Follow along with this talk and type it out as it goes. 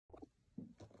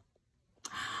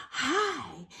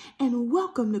Hi, and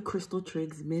welcome to Crystal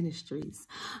Triggs Ministries.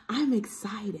 I'm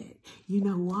excited. You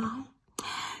know why?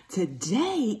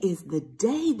 Today is the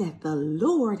day that the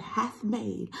Lord hath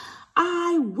made.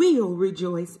 I will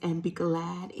rejoice and be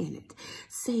glad in it.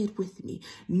 Say it with me.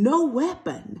 No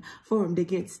weapon formed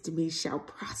against me shall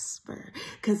prosper,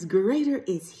 because greater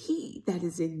is he that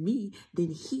is in me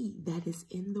than he that is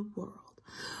in the world.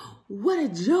 What a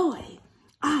joy,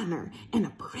 honor, and a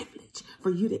privilege for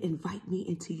you to invite me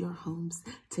into your homes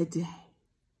today.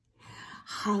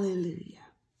 Hallelujah.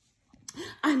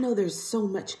 I know there's so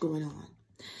much going on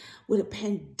with a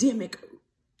pandemic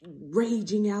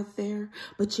raging out there,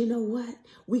 but you know what?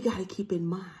 We got to keep in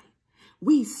mind,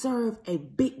 we serve a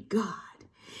big God.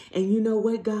 And you know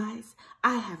what, guys?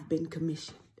 I have been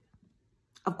commissioned.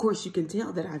 Of course, you can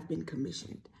tell that I've been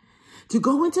commissioned to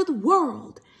go into the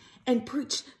world and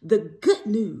preach the good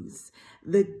news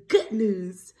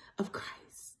of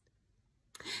Christ.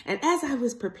 And as I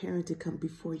was preparing to come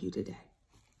before you today,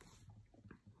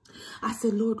 I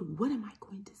said, Lord, what am I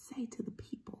going to say to the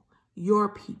people, your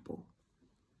people?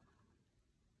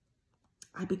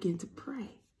 I began to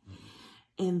pray,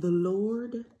 and the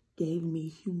Lord gave me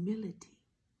humility.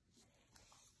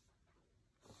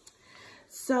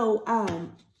 So,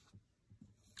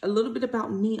 a little bit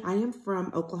about me. I am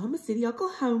from Oklahoma City,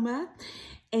 Oklahoma,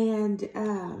 and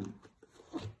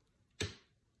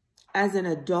as an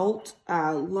adult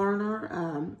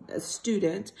learner, a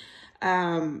student,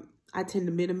 I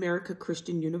attended Mid-America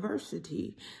Christian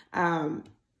University,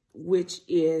 which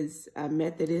is a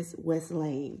Methodist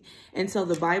Wesleyan. And so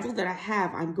the Bible that I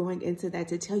have, I'm going into that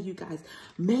to tell you guys,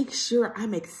 make sure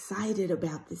I'm excited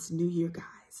about this new year, guys.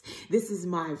 This is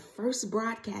my first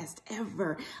broadcast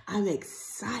ever. I'm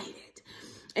excited.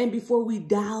 And before we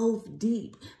delve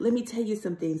deep, let me tell you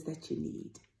some things that you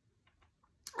need.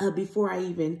 Before I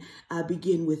even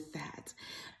begin with that.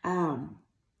 I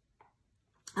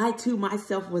too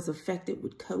myself was affected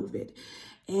with COVID,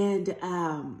 and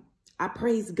I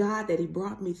praise God that he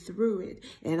brought me through it,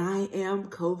 and I am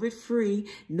COVID free.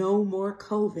 No more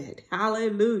COVID.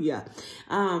 Hallelujah.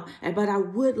 But I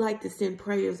would like to send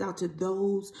prayers out to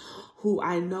those who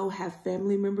I know have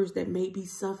family members that may be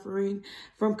suffering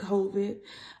from COVID,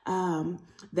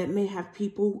 that may have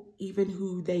people even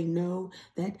who they know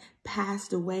that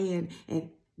passed away and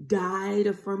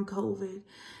died from COVID.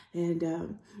 And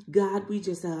God, we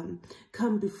just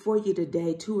come before you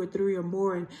today, 2 or 3 or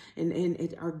more,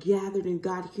 and are gathered. And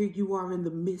God, here you are in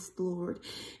the midst, Lord.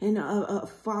 And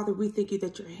Father, we thank you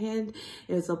that your hand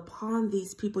is upon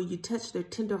these people. You touch their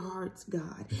tender hearts,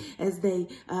 God, as they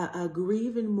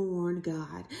grieve and mourn,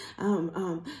 God.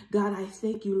 God, I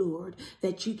thank you, Lord,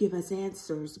 that you give us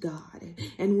answers, God.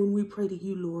 And when we pray to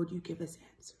you, Lord, you give us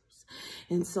answers.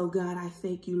 And so, God, I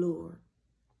thank you, Lord,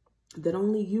 that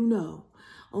only you know,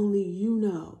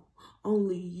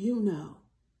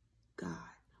 God,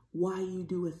 why you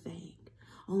do a thing.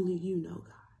 Only you know,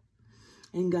 God.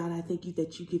 And God, I thank you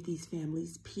that you give these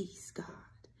families peace, God.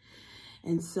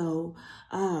 And so,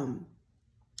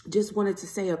 just wanted to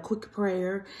say a quick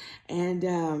prayer, and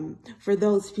for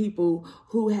those people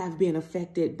who have been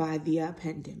affected by the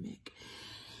pandemic.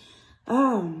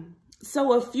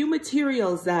 So a few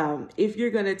materials, if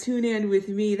you're going to tune in with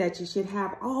me, that you should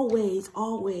have always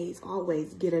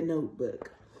get a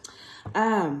notebook.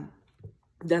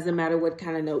 Doesn't matter what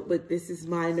kind of notebook. This is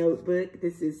my notebook.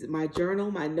 This is my journal,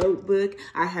 my notebook.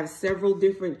 I have several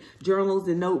different journals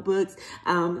and notebooks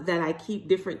that I keep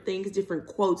different things, different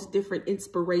quotes, different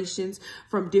inspirations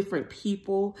from different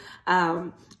people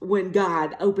when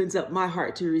God opens up my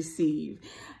heart to receive.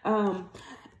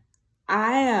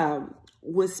 I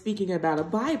was speaking about a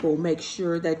Bible. Make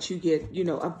sure that you get,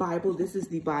 a Bible. This is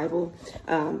the Bible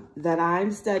that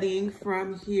I'm studying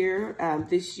from here.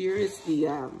 This year is the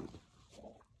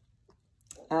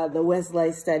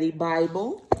Wesley Study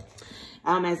Bible.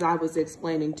 As I was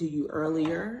explaining to you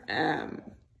earlier,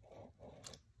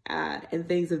 and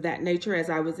things of that nature, as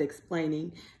I was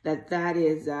explaining, that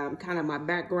is kind of my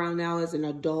background now as an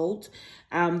adult,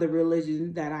 the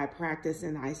religion that I practice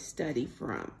and I study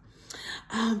from.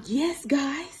 Yes,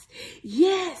 guys.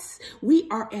 Yes, we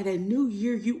are at a new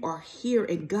year. You are here,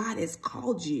 and God has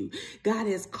called you. God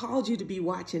has called you to be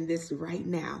watching this right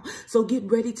now. So get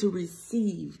ready to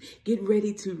receive. Get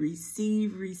ready to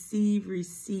receive.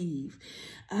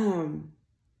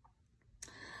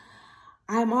 I'm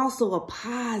also a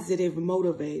positive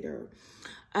motivator.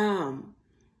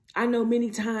 I know many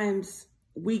times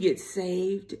we get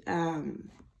saved,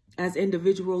 as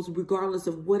individuals, regardless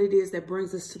of what it is that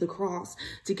brings us to the cross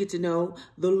to get to know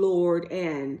the Lord.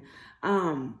 And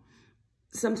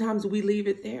sometimes we leave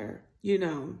it there,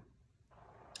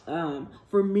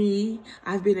 For me,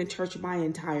 I've been in church my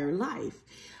entire life.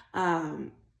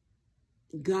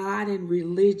 God and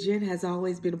religion has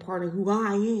always been a part of who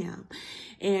I am.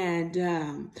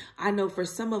 And I know for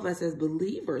some of us as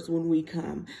believers, when we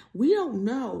come, we don't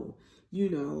know,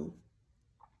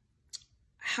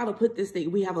 how to put this thing.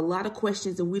 We have a lot of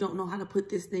questions and we don't know how to put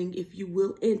this thing, if you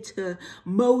will, into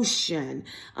motion.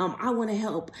 I want to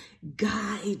help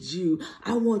guide you.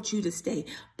 I want you to stay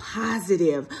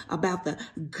positive about the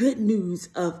good news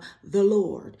of the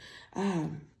Lord.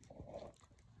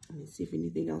 Let me see if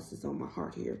anything else is on my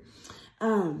heart here.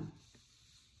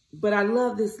 But I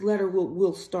love this letter.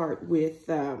 We'll start with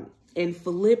in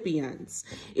Philippians.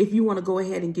 If you want to go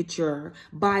ahead and get your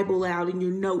Bible out and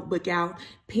your notebook out,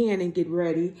 pen, and get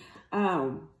ready.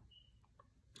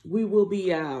 We will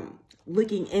be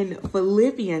looking in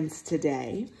Philippians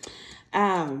today.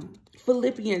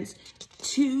 Philippians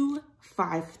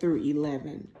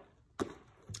 2:5-11.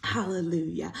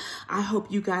 Hallelujah. I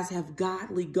hope you guys have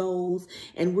godly goals,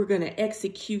 and we're going to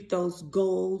execute those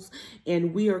goals,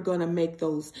 and we are going to make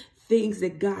those things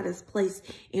that God has placed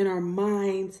in our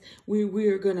minds.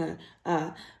 We're going to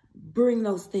bring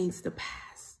those things to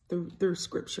pass through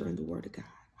scripture and the word of God.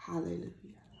 Hallelujah.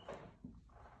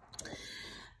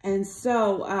 And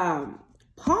so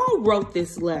Paul wrote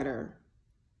this letter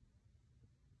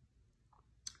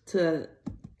to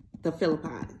the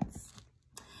Philippians.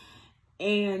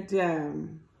 And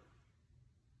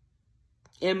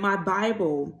in my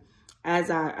Bible,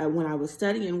 when I was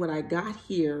studying what I got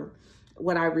here,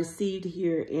 what I received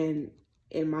here in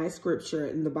my scripture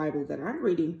in the Bible that I'm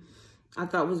reading, I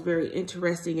thought was very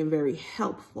interesting and very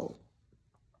helpful.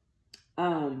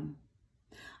 I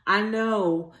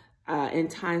know in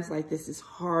times like this, it's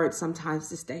hard sometimes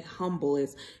to stay humble.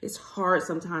 It's hard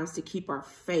sometimes to keep our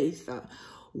faith.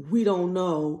 We don't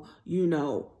know,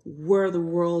 where the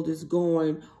world is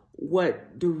going,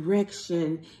 what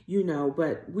direction,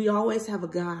 but we always have a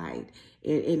guide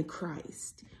in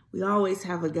Christ. We always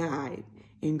have a guide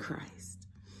in Christ.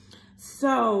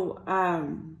 So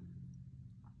I'm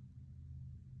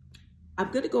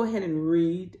going to go ahead and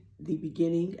read the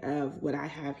beginning of what I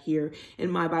have here in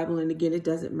my Bible. And again, it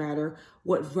doesn't matter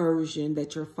what version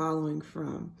that you're following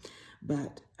from,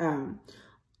 but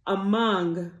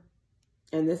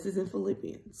and this is in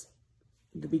Philippians,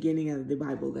 the beginning of the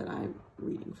Bible that I'm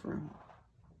reading from.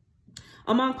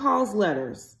 Among Paul's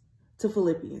letters to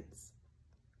Philippians,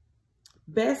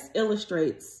 best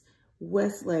illustrates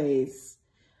Wesley's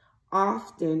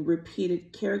often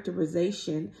repeated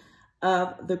characterization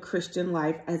of the Christian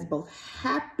life as both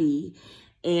happy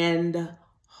and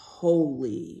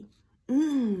holy.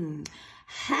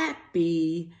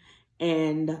 Happy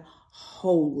and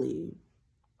holy.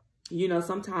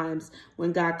 Sometimes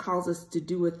when God calls us to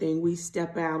do a thing, we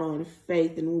step out on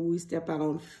faith. And when we step out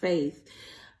on faith,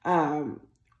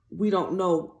 we don't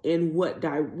know in what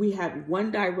we have one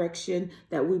direction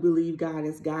that we believe God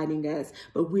is guiding us,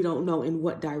 but we don't know in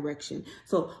what direction.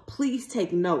 So please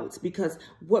take notes, because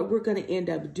what we're going to end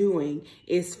up doing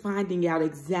is finding out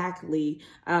exactly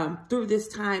through this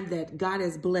time that God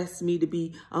has blessed me to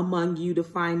be among you, to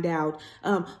find out,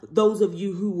 those of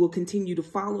you who will continue to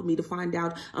follow me, to find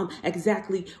out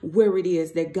exactly where it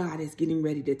is that God is getting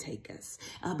ready to take us.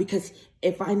 Because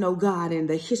if I know God and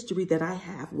the history that I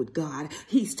have with God,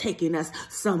 he's taking us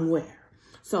somewhere.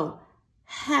 So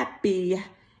happy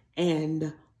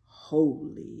and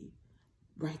holy.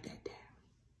 Write that down.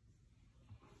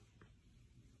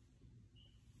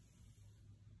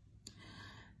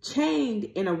 Chained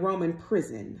in a Roman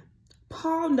prison,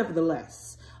 Paul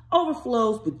nevertheless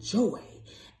overflows with joy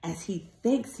as he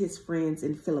thanks his friends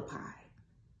in Philippi.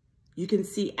 You can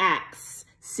see Acts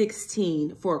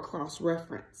 16 for a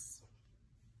cross-reference.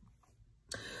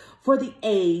 For the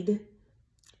aid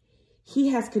he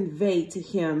has conveyed to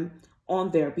him on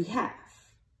their behalf.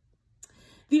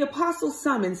 The apostle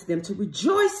summons them to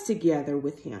rejoice together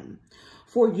with him,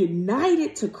 for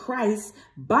united to Christ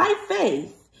by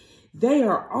faith, they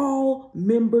are all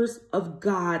members of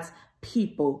God's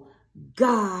people,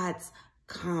 God's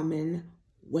commonwealth.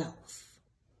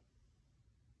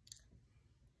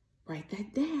 Write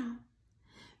that down.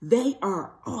 They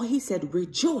are all, he said,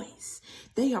 rejoice.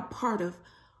 They are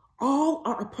all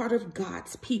are a part of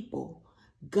God's people,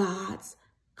 God's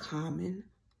commonwealth.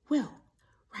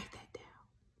 Write that down.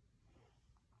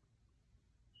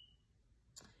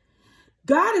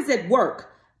 God is at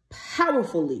work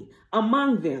powerfully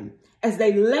among them as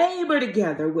they labor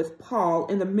together with Paul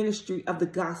in the ministry of the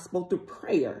gospel through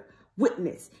prayer,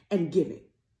 witness, and giving.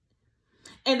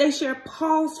 And they share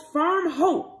Paul's firm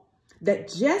hope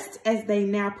that just as they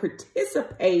now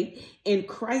participate in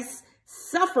Christ's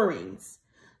sufferings,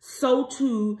 so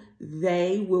too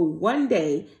they will one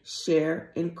day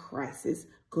share in Christ's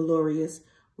glorious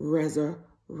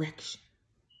resurrection.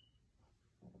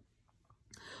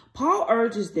 Paul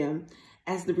urges them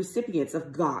as the recipients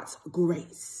of God's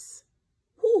grace.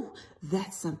 Whew,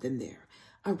 that's something there.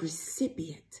 A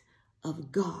recipient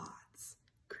of God's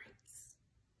grace.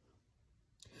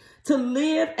 To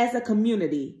live as a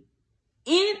community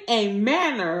in a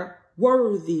manner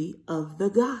worthy of the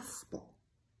gospel.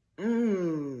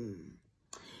 In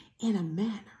a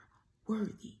manner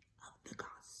worthy of the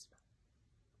gospel.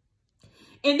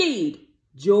 Indeed,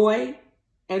 joy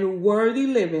and worthy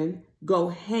living go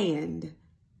hand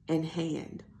in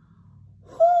hand.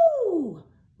 Whoo!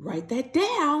 Write that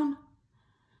down.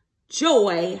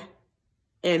 Joy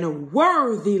and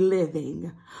worthy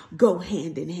living go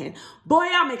hand in hand. Boy,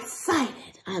 I'm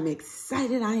excited. I'm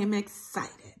excited. I am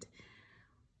excited.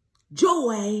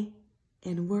 Joy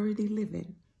and worthy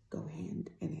living go hand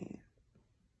in hand.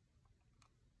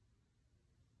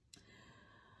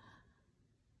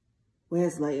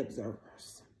 Wesley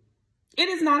observers. It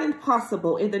is not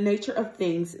impossible in the nature of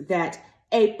things that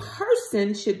a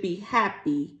person should be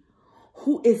happy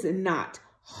who is not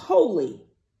holy.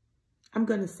 I'm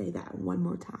going to say that one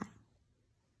more time.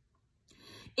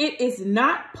 It is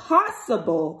not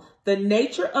possible the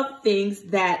nature of things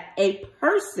that a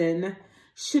person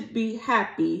should be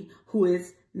happy who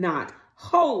is not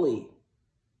holy.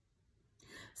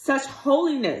 Such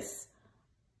holiness,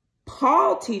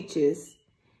 Paul teaches,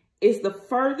 is the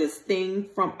furthest thing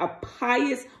from a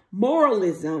pious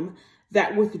moralism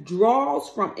that withdraws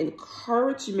from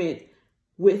encouragement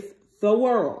with the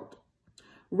world.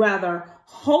 Rather,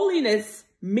 holiness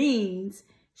means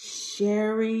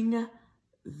sharing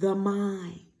the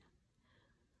mind.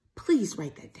 Please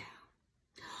write that down.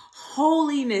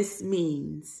 Holiness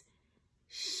means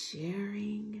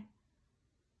sharing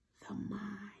the mind.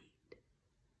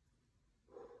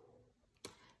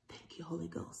 Thank you, Holy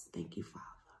Ghost. Thank you, Father.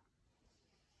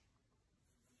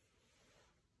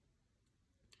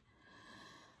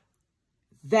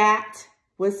 That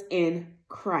was in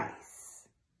Christ.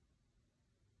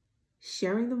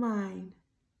 Sharing the mind.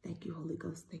 Thank you, Holy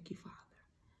Ghost. Thank you, Father.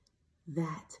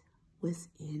 That was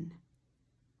in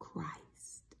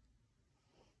Christ.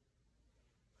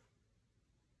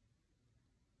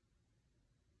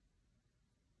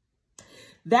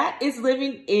 That is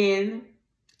living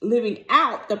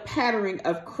out the pattern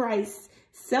of Christ's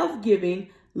self-giving,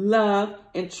 love,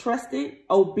 and trusting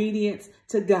obedience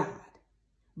to God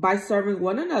by serving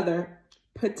one another,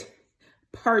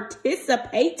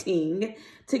 participating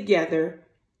together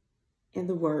in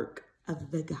the work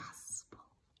of the gospel.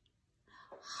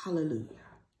 Hallelujah.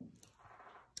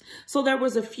 So there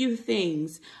was a few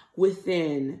things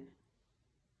within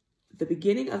the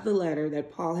beginning of the letter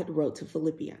that Paul had wrote to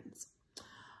Philippians.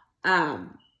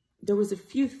 There was a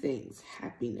few things: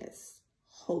 happiness,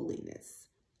 holiness,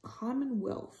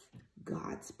 commonwealth,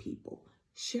 God's people,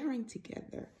 sharing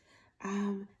together,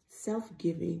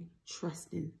 self-giving,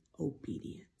 trusting,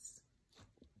 obedience.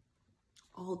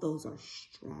 All those are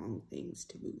strong things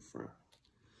to move from.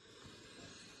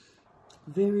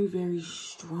 Very, very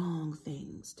strong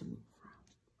things to move from.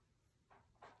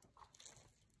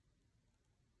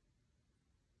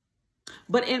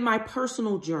 But in my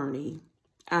personal journey,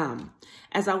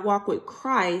 as I walk with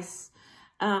Christ,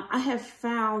 I have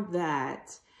found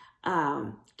that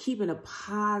keeping a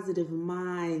positive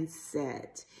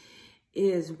mindset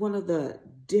is one of the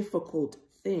difficult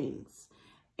things.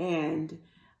 And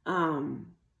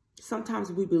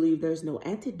sometimes we believe there's no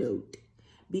antidote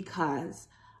because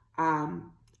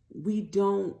we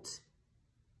don't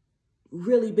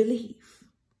really believe.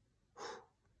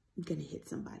 I'm going to hit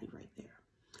somebody right there.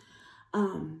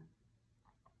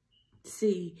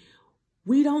 See,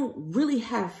 we don't really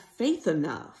have faith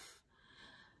enough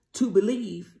to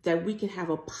believe that we can have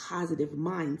a positive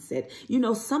mindset. You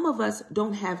know, some of us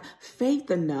don't have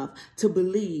faith enough to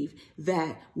believe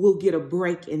that we'll get a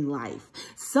break in life.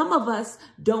 Some of us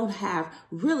don't have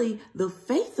really the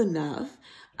faith enough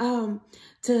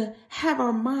to have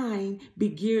our mind be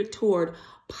geared toward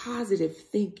positive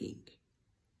thinking.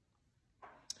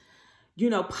 You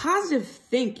know, positive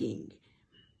thinking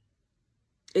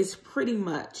is pretty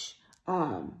much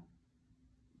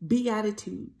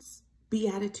Beatitudes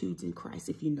in Christ,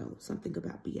 if you know something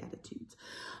about Beatitudes.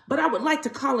 But I would like to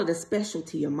call it a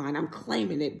specialty of mine. I'm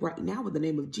claiming it right now in the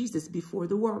name of Jesus before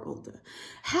the world.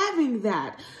 Having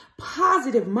that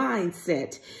positive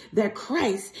mindset that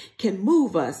Christ can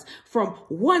move us from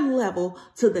one level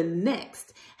to the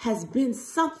next has been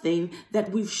something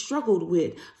that we've struggled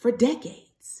with for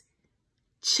decades.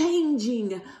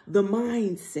 Changing the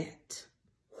mindset.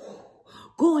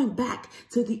 Going back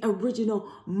to the original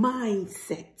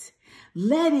mindset,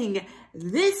 letting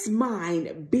this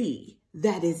mind be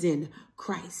that is in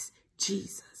Christ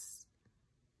Jesus.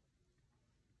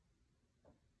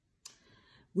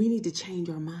 We need to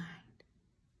change our mind.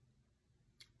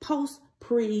 Post,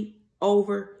 pre,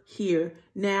 over, here,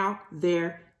 now,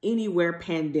 there, anywhere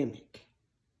pandemic.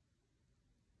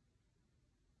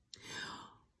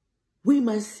 We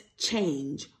must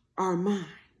change our mind.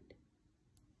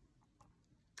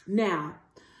 Now,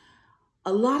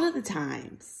 a lot of the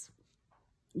times,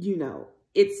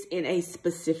 it's in a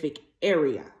specific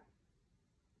area.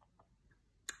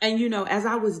 And, as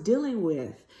I was dealing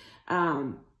with,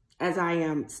 as I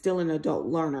am still an adult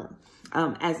learner,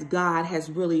 as God has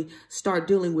really started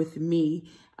dealing with me,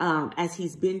 as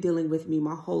he's been dealing with me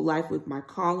my whole life with my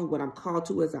calling, what I'm called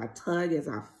to, as I tug, as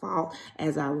I fought,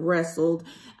 as I wrestled,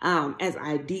 as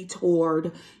I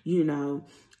detoured,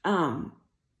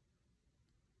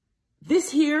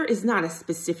 this here is not a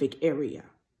specific area.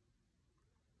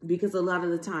 Because a lot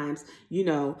of the times,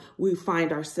 we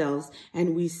find ourselves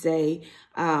and we say,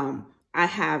 I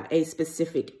have a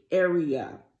specific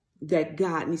area that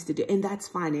God needs to do. And that's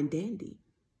fine and dandy.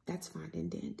 That's fine and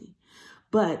dandy.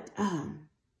 But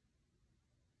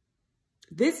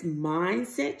this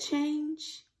mindset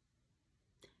change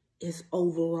is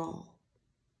overall.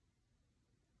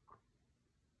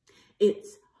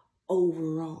 It's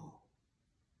overall.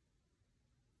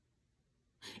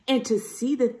 And to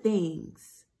see the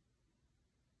things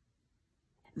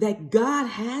that God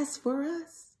has for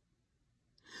us,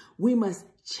 we must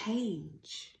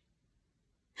change.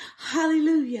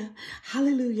 Hallelujah.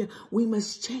 Hallelujah. We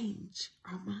must change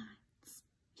our minds.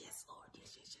 Yes, Lord.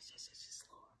 Yes,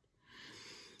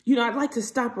 Lord. I'd like to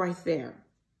stop right there.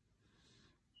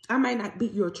 I might not be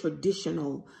your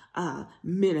traditional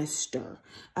minister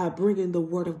bringing the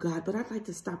word of God, but I'd like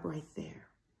to stop right there.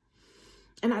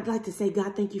 And I'd like to say,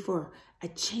 God, thank you for a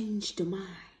changed mind.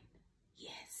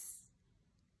 Yes.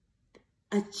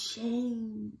 A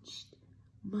changed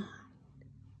mind.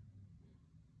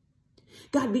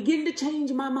 God, begin to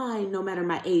change my mind, no matter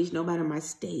my age, no matter my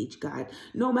stage, God,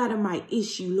 no matter my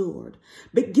issue, Lord.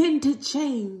 Begin to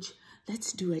change.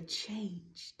 Let's do a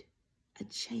changed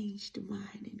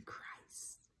mind in Christ.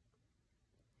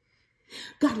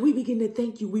 God, we begin to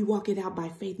thank you. We walk it out by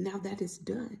faith. Now that is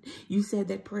done. You said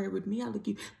that prayer with me. I look at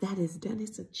you. That is done.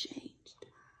 It's a changed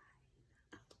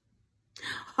mind.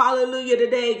 Hallelujah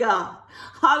today, God.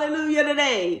 Hallelujah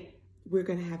today. We're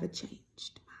going to have a changed mind.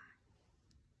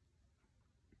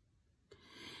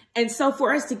 And so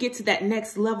for us to get to that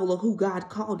next level of who God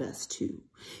called us to,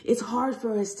 it's hard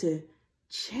for us to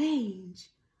change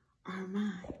our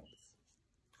minds.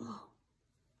 Oh.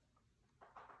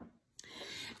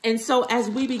 And so as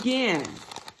we begin,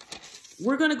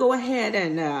 we're going to go ahead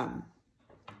and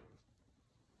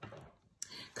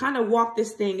kind of walk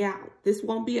this thing out. This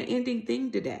won't be an ending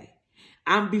thing today.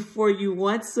 I'm before you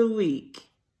once a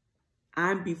week.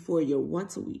 I'm before you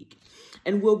once a week.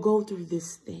 And we'll go through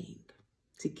this thing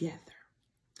together.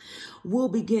 We'll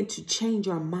begin to change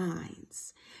our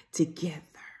minds together.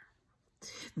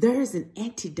 There is an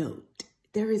antidote.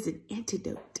 There is an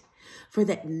antidote for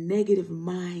that negative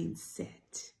mindset.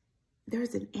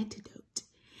 There's an antidote,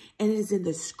 and it is in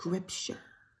the scripture.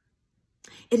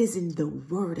 It is in the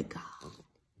word of God.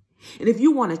 And if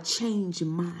you want to change your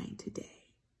mind today,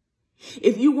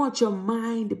 if you want your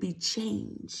mind to be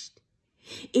changed,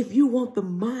 if you want the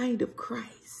mind of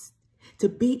Christ to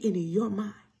be in your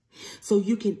mind so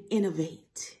you can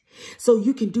innovate, so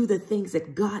you can do the things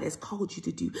that God has called you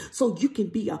to do, so you can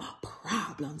be a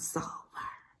problem solver.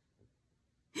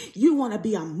 You want to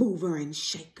be a mover and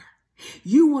shaker.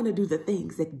 You want to do the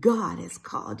things that God has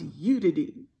called you to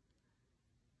do.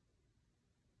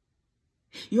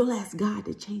 You'll ask God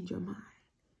to change your mind.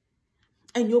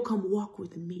 And you'll come walk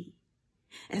with me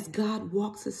as God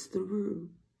walks us through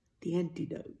the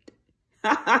antidote.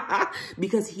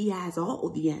 Because he has all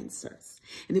the answers.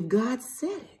 And if God said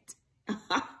it,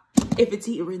 if it's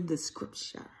here in the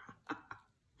scripture,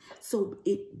 so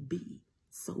it be,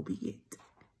 so be it.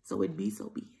 So it be, so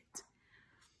be it.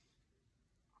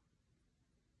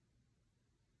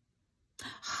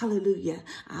 Hallelujah.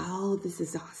 Oh, this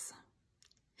is awesome.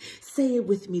 Say it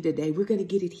with me today. We're going to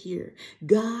get it here.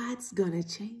 God's going to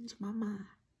change my mind.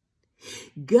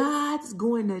 God's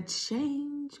going to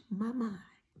change my mind.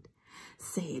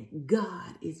 Say it.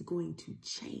 God is going to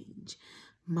change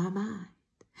my mind.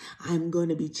 I'm going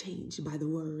to be changed by the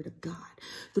word of God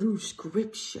through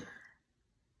scripture.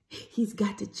 He's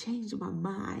got to change my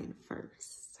mind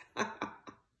first.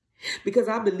 Because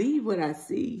I believe what I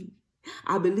see.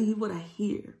 I believe what I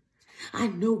hear. I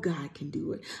know God can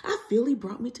do it. I feel he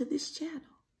brought me to this channel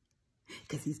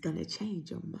because he's going to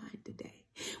change your mind today.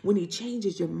 When he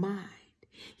changes your mind,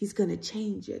 he's going to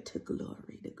change you to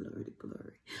glory, to glory, to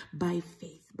glory. By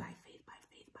faith, by faith, by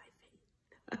faith, by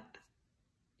faith.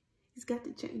 He's got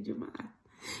to change your mind.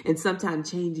 And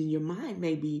sometimes changing your mind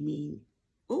may mean,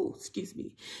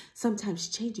 sometimes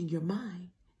changing your mind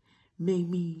may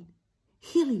mean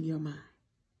healing your mind.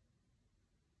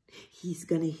 He's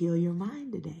going to heal your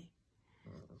mind today.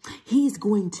 He's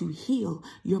going to heal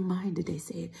your mind today.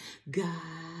 Say it.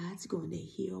 God's going to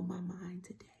heal my mind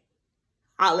today.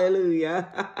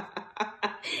 Hallelujah.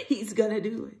 He's going to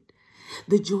do it.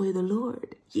 The joy of the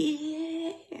Lord.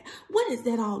 Yeah. What is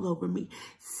that all over me?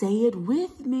 Say it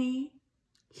with me.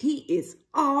 He is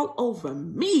all over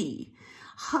me.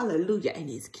 Hallelujah. And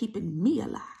he's keeping me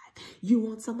alive. You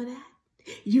want some of that?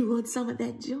 You want some of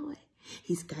that joy?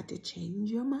 He's got to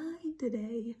change your mind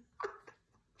today.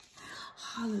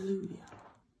 Hallelujah.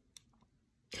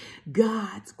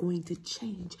 God's going to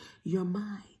change your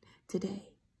mind today.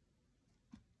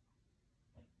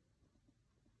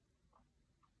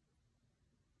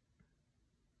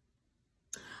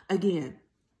 Again,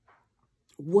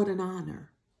 what an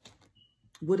honor,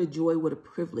 what a joy, what a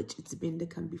privilege it's been to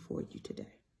come before you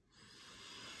today.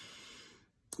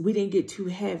 We didn't get too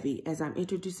heavy as I'm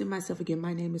introducing myself again.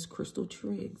 My name is Crystal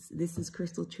Triggs. This is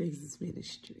Crystal Triggs'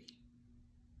 ministry.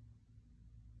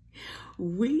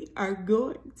 We are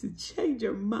going to change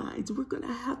our minds. We're going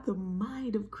to have the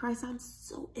mind of Christ. I'm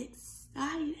so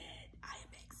excited. I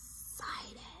am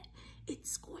excited.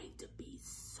 It's going to be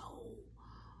so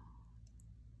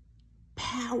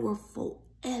powerful,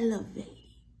 elevating.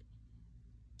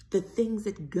 The things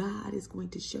that God is going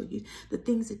to show you, the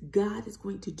things that God is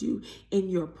going to do in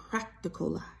your practical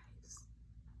lives.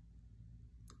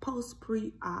 Post,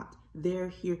 pre-op, there,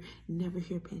 here, never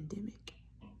here pandemic.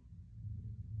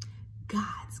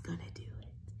 God's gonna do it.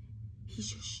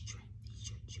 He's your strength. He's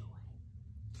your joy.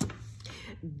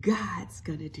 God's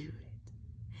gonna do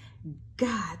it.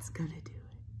 God's gonna do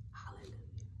it. Hallelujah.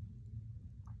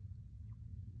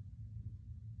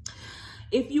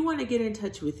 If you want to get in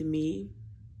touch with me,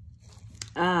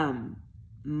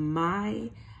 my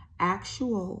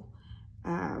actual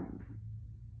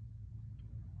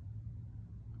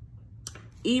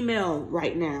email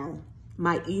right now,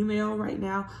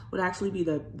 would actually be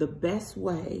the best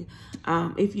way.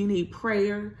 If you need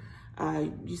prayer,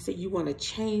 you say you want to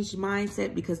change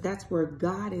mindset because that's where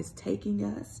God is taking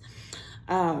us.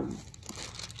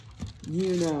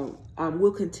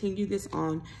 We'll continue this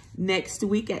on next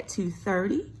week at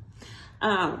 2:30.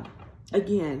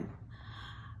 Again,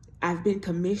 I've been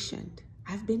commissioned.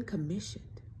 I've been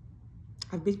commissioned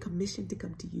to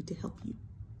come to you to help you.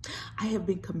 I have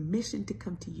been commissioned to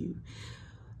come to you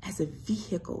as a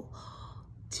vehicle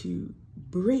to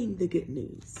bring the good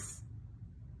news.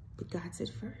 But God said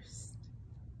first,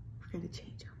 we're going to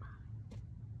change our mind.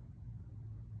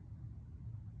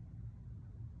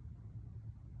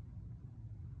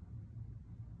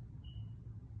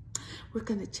 We're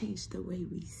going to change the way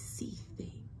we see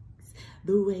things,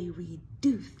 the way we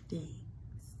do things.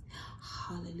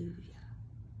 Hallelujah.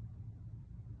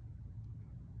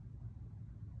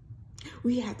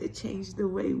 We have to change the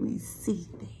way we see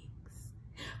things.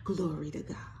 Glory to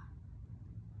God.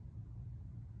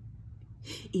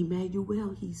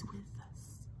 Emmanuel, he's with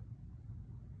us.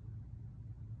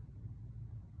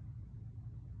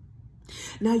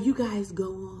 Now you guys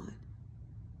go on.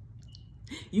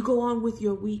 You go on with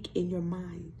your week in your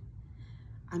mind.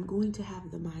 I'm going to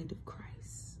have the mind of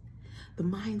Christ. The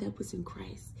mind that was in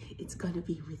Christ, it's going to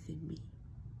be within me.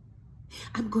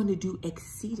 I'm going to do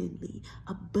exceedingly,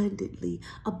 abundantly,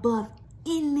 above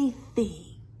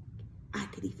anything I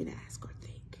could even ask or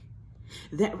think.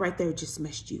 That right there just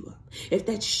messed you up. If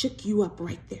that shook you up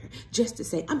right there, just to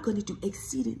say, I'm going to do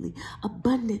exceedingly,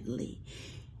 abundantly,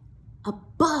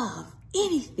 above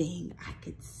anything I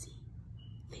could see,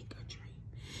 think, or dream.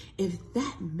 If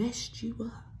that messed you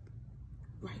up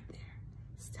right there,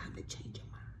 it's time to change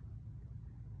your mind.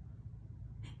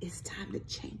 It's time to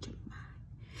change your mind.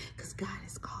 Because God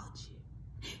has called you.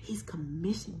 He's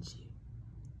commissioned you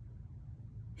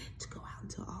to go out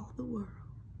into all the world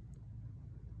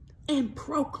and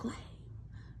proclaim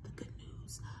the good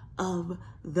news of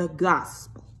the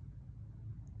gospel.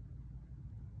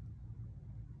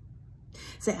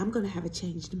 Say, I'm going to have a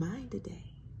changed mind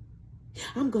today.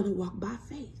 I'm going to walk by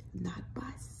faith, not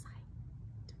by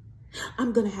sight.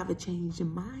 I'm going to have a changed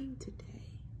mind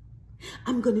today.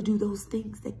 I'm going to do those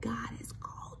things that God has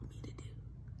called me to do.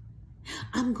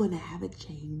 I'm going to have a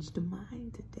changed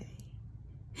mind today.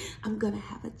 I'm going to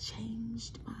have a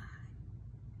changed mind.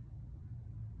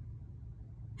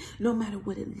 No matter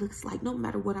what it looks like, no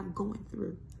matter what I'm going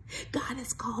through, God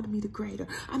has called me to greater.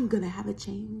 I'm going to have a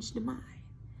changed mind.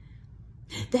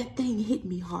 That thing hit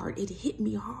me hard. It hit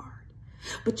me hard.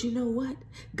 But you know what?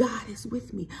 God is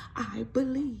with me. I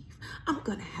believe I'm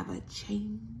going to have a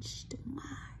changed mind.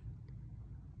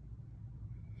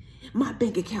 My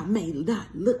bank account may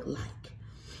not look like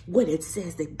what it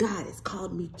says that God has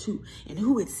called me to and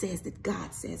who it says that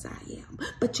God says I am.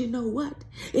 But you know what?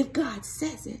 If God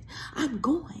says it, I'm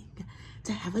going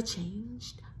to have a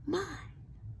changed mind.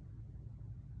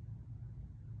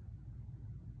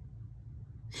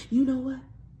 You know what?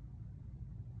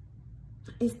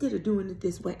 Instead of doing it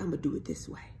this way, I'm going to do it this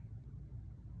way.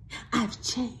 I've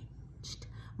changed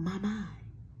my mind.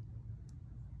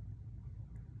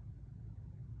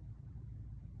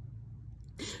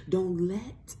 Don't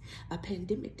let a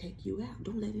pandemic take you out.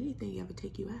 Don't let anything ever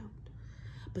take you out.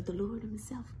 But the Lord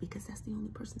himself, because that's the only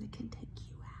person that can take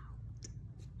you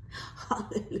out.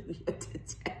 Hallelujah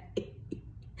today.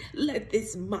 Let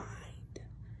this mind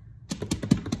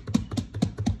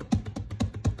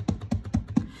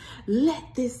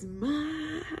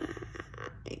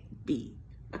be.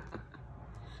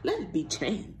 Let it be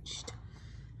changed.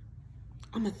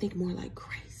 I'm going to think more like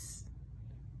Grace.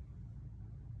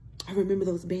 I remember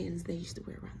those bands they used to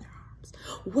wear around their arms.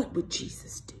 What would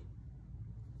Jesus do?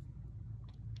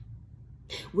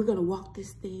 We're going to walk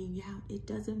this thing out. It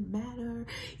doesn't matter.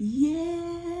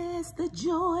 Yes, the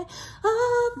joy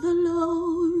of the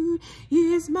Lord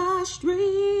is my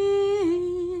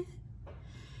strength.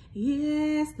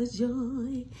 Yes, the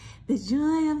joy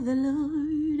of the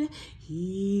Lord,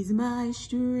 he's my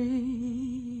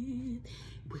strength.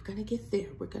 We're going to get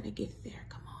there. We're going to get there.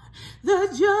 Come on. The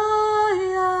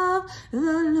joy of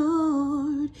the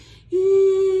Lord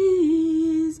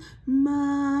is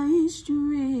my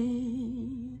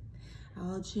strength.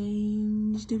 I'll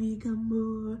change to become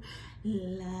more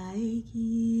like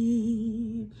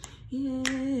him. Yeah,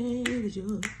 the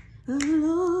joy of the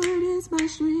Lord is my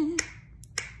strength.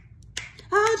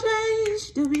 I'll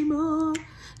change to be more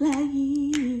like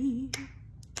him.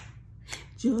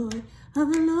 Joy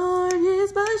of the Lord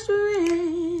is my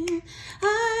strength.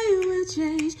 I will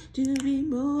change to be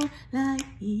more like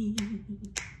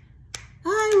him.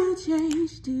 I will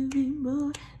change to be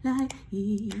more like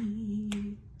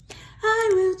him. I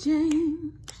will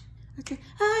change.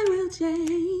 I will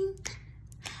change.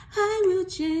 I will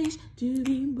change to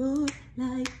be more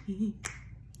like him.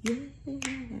 Yeah,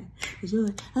 the joy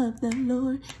of the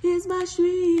Lord is my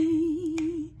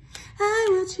strength. I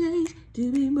will change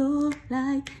to be more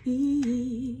like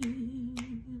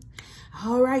him.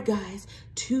 All right, guys,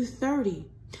 2:30.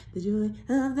 The joy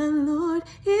of the Lord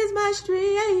is my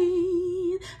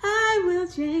strength. I will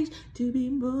change to be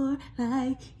more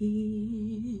like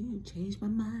him. Change my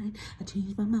mind. I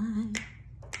change my mind.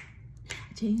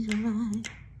 I change my mind.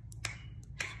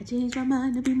 I change my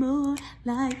mind to be more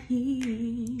like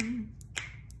him.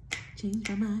 Change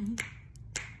my mind.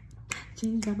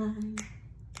 Change my mind.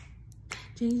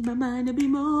 Change my mind to be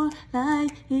more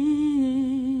like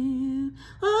him.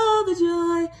 Oh, the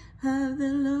joy of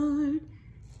the Lord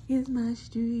is my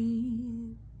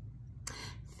strength.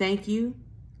 Thank you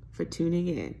for tuning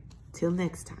in. Till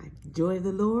next time, joy of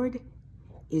the Lord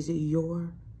is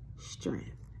your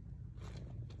strength.